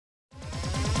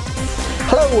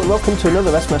Hello and welcome to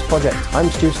another SMS project. I'm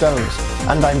Stu Stones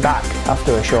and I'm back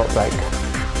after a short break.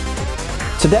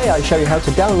 Today I show you how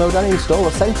to download and install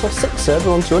a CentOS 6 server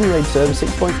onto unRAID server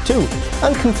 6.2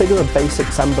 and configure a basic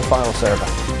Samba file server.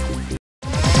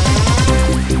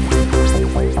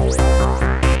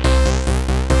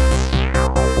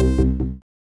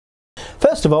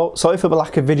 First of all, sorry for the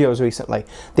lack of videos recently.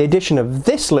 The addition of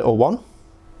this little one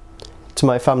to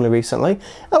my family recently,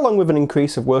 along with an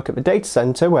increase of work at the data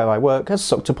centre where I work, has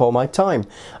sucked up all my time.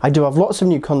 I do have lots of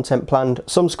new content planned,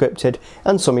 some scripted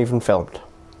and some even filmed.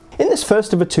 In this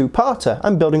first of a two-parter,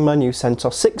 I'm building my new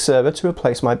CentOS 6 server to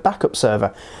replace my backup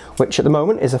server, which at the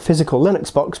moment is a physical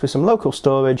Linux box with some local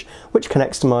storage which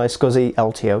connects to my SCSI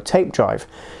LTO tape drive.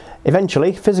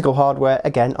 Eventually, physical hardware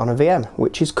again on a VM,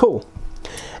 which is cool.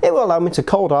 It will allow me to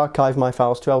cold archive my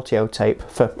files to LTO tape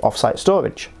for offsite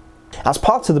storage. As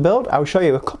part of the build, I'll show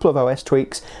you a couple of OS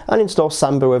tweaks and install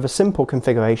Samba with a simple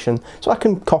configuration so I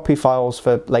can copy files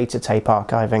for later tape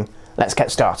archiving. Let's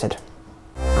get started.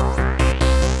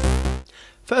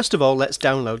 First of all, let's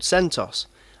download CentOS.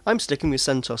 I'm sticking with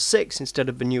CentOS 6 instead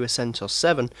of the newer CentOS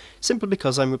 7, simply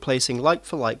because I'm replacing like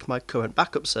for like my current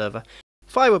backup server.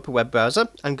 Fire up a web browser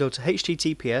and go to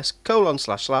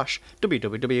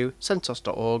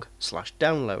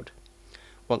https://www.centos.org/download.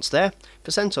 Once there, for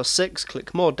CentOS 6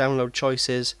 click More Download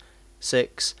Choices,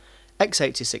 6,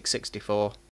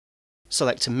 x86-64.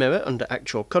 Select a mirror under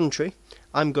Actual Country.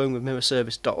 I'm going with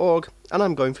mirrorservice.org and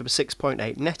I'm going for the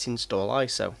 6.8 net install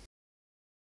ISO.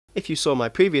 If you saw my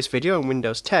previous video on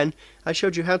Windows 10, I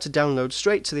showed you how to download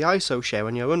straight to the ISO share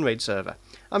on your unRAID server.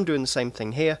 I'm doing the same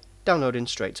thing here, downloading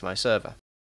straight to my server.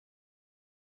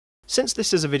 Since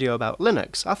this is a video about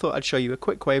Linux, I thought I'd show you a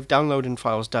quick way of downloading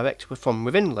files direct from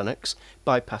within Linux,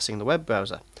 bypassing the web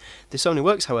browser. This only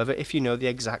works, however, if you know the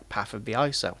exact path of the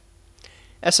ISO.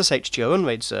 SSH to your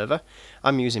unRAID server.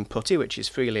 I'm using PuTTY, which is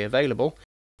freely available.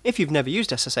 If you've never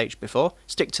used SSH before,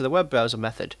 stick to the web browser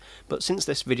method, but since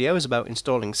this video is about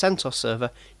installing CentOS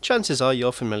Server, chances are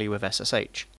you're familiar with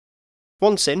SSH.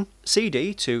 Once in,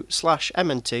 cd to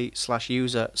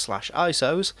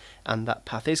 /mnt/user/isos, and that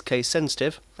path is case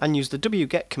sensitive, and use the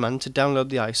wget command to download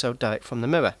the ISO direct from the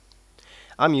mirror.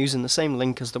 I'm using the same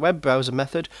link as the web browser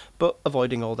method, but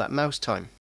avoiding all that mouse time.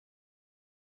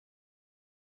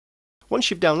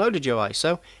 Once you've downloaded your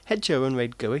ISO, head to your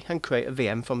unRAID GUI and create a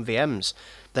VM from VMs,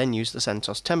 then use the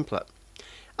CentOS template.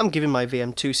 I'm giving my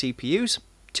VM 2 CPUs,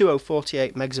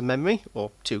 2048 megs of memory,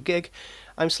 or 2 gig,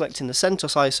 I'm selecting the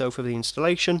CentOS ISO for the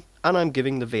installation, and I'm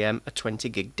giving the VM a 20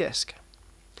 gig disk.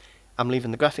 I'm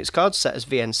leaving the graphics card set as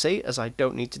VNC as I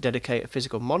don't need to dedicate a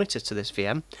physical monitor to this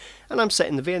VM, and I'm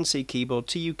setting the VNC keyboard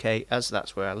to UK as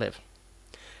that's where I live.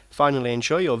 Finally,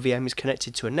 ensure your VM is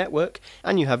connected to a network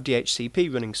and you have DHCP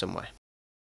running somewhere.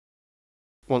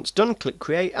 Once done, click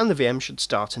Create and the VM should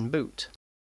start and boot.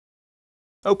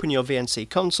 Open your VNC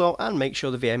console and make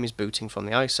sure the VM is booting from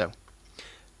the ISO.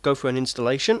 Go for an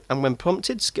installation and when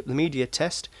prompted, skip the media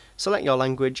test, select your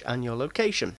language and your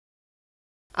location.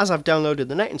 As I've downloaded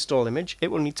the net install image, it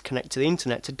will need to connect to the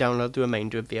internet to download the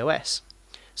remainder of the OS.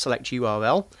 Select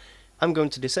URL. I'm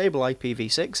going to disable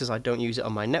IPv6 as I don't use it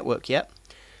on my network yet.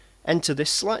 Enter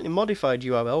this slightly modified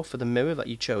URL for the mirror that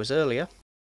you chose earlier.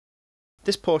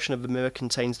 This portion of the mirror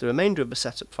contains the remainder of the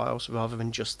setup files rather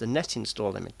than just the net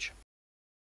install image.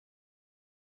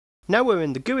 Now we're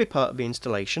in the GUI part of the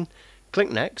installation. Click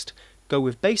Next, go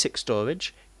with Basic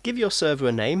Storage, give your server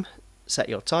a name, set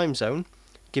your time zone,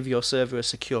 give your server a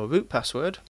secure root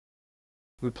password,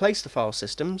 replace the file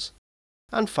systems,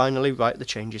 and finally write the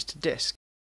changes to disk.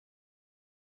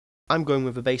 I'm going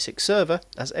with a basic server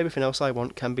as everything else I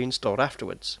want can be installed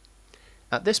afterwards.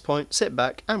 At this point, sit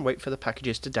back and wait for the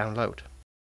packages to download.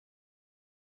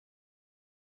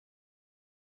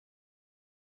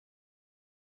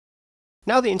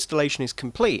 Now the installation is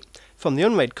complete, from the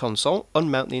unRAID console,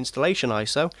 unmount the installation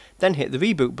ISO, then hit the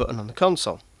reboot button on the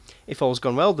console. If all's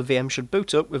gone well, the VM should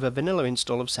boot up with a vanilla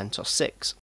install of CentOS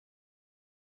 6.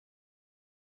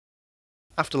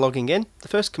 After logging in, the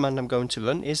first command I'm going to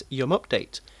run is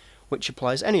yum-update, which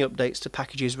applies any updates to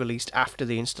packages released after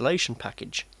the installation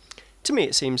package. To me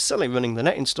it seems silly running the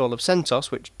net install of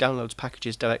CentOS, which downloads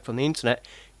packages direct from the internet,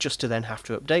 just to then have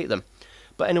to update them.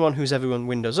 But anyone who's ever run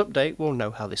Windows Update will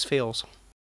know how this feels.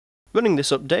 Running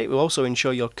this update will also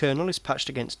ensure your kernel is patched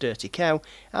against Dirty Cow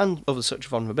and other such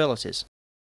vulnerabilities.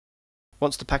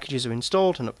 Once the packages are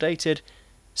installed and updated,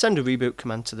 send a reboot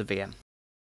command to the VM.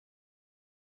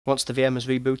 Once the VM has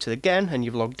rebooted again and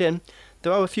you've logged in,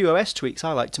 there are a few OS tweaks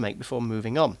I like to make before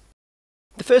moving on.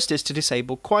 The first is to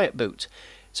disable Quiet Boot,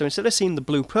 so instead of seeing the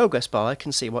blue progress bar I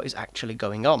can see what is actually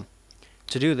going on.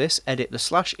 To do this, edit the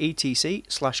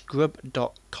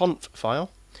 /etc/grub.conf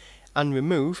file and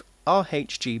remove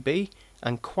RHGB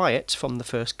and quiet from the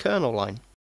first kernel line.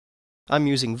 I'm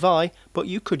using Vi, but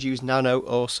you could use Nano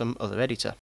or some other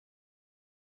editor.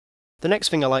 The next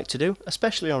thing I like to do,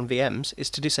 especially on VMs, is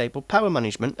to disable power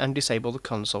management and disable the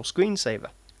console screensaver.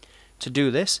 To do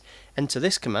this, enter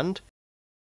this command,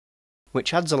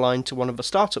 which adds a line to one of the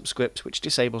startup scripts which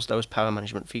disables those power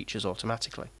management features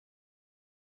automatically.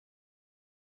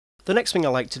 The next thing I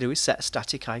like to do is set a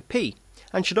static IP,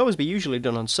 and should always be usually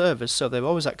done on servers so they're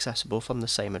always accessible from the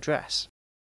same address.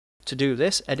 To do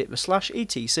this, edit the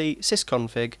 /etc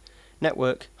sysconfig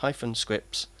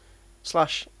network-scripts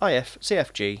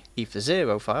 /ifcfg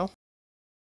ether0 file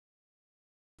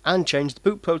and change the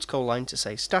boot protocol line to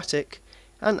say static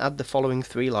and add the following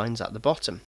 3 lines at the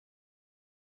bottom.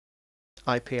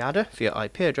 IP adder for your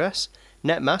IP address,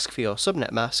 netmask for your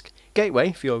subnet mask,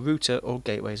 gateway for your router or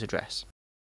gateway's address.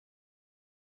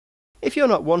 If you're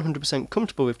not 100%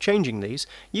 comfortable with changing these,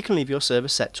 you can leave your server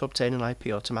set to obtain an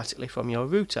IP automatically from your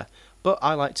router, but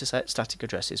I like to set static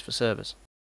addresses for servers.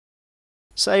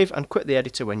 Save and quit the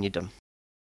editor when you're done.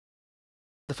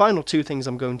 The final 2 things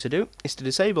I'm going to do is to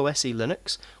disable SE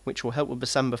Linux, which will help with the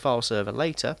Samba file server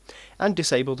later, and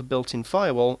disable the built-in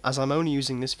firewall as I'm only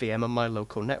using this VM on my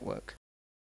local network.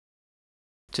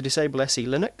 To disable SE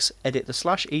Linux, edit the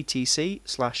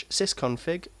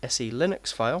 /etc/sysconfig SE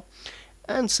Linux file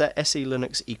and set SE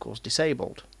Linux equals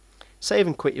disabled. Save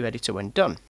and quit your editor when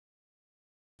done.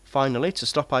 Finally, to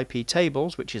stop IP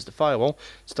tables, which is the firewall,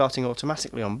 starting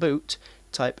automatically on boot,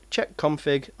 type check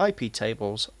config IP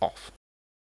tables off.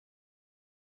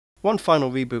 One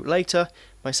final reboot later,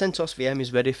 my CentOS VM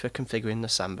is ready for configuring the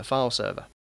Samba file server.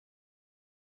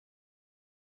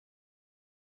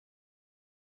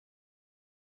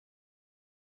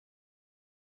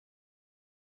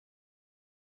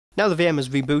 Now the VM has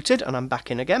rebooted and I'm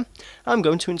back in again, I'm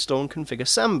going to install and configure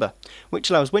Samba, which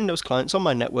allows Windows clients on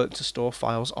my network to store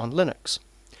files on Linux.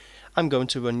 I'm going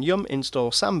to run yum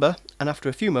install Samba, and after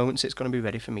a few moments it's going to be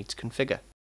ready for me to configure.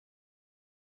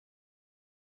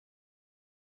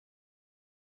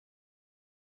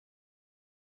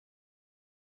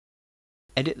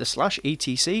 Edit the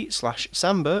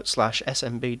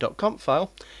 /etc/samba/smb.conf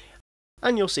file,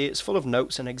 and you'll see it's full of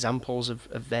notes and examples of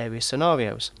various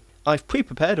scenarios. I've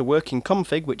pre-prepared a working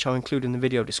config which I'll include in the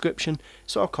video description,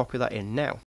 so I'll copy that in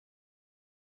now.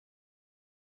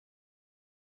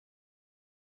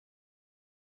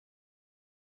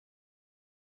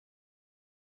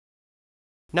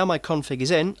 Now my config is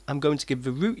in, I'm going to give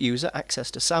the root user access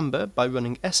to Samba by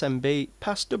running smb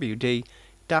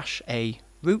passwd-a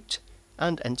root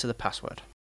and enter the password.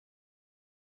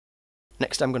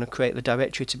 Next I'm going to create the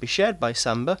directory to be shared by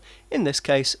Samba, in this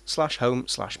case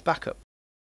 /home/backup.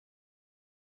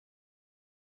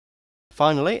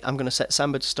 Finally, I'm going to set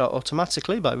Samba to start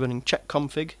automatically by running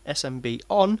checkconfig smb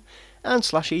on and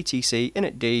 /etc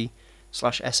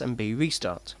initd/smb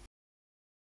restart.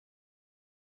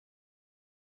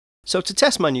 So to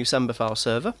test my new Samba file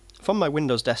server, from my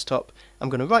Windows desktop, I'm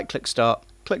going to right-click Start,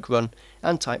 click Run,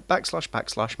 and type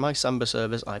 // my Samba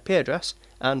server's IP address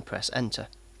and press Enter.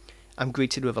 I'm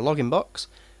greeted with a login box,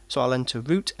 so I'll enter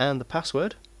root and the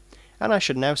password, and I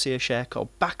should now see a share called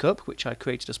Backup, which I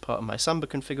created as part of my Samba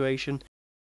configuration.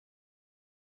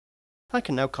 I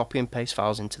can now copy and paste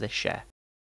files into this share.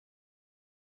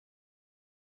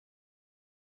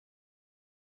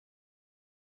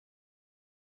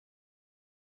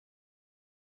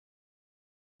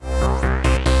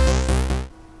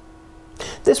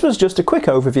 This was just a quick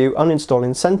overview on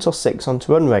installing CentOS 6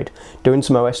 onto unRAID, doing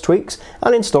some OS tweaks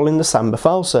and installing the Samba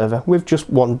file server with just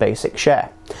one basic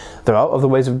share. There are other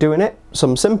ways of doing it,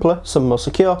 some simpler, some more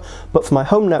secure, but for my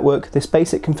home network this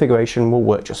basic configuration will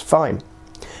work just fine.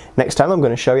 Next time I'm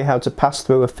going to show you how to pass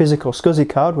through a physical SCSI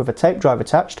card with a tape drive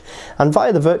attached and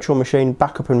via the virtual machine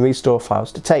backup and restore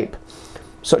files to tape.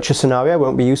 Such a scenario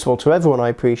won't be useful to everyone, I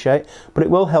appreciate, but it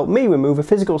will help me remove a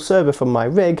physical server from my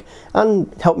rig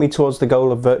and help me towards the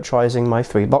goal of virtualizing my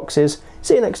 3 boxes.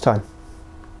 See you next time.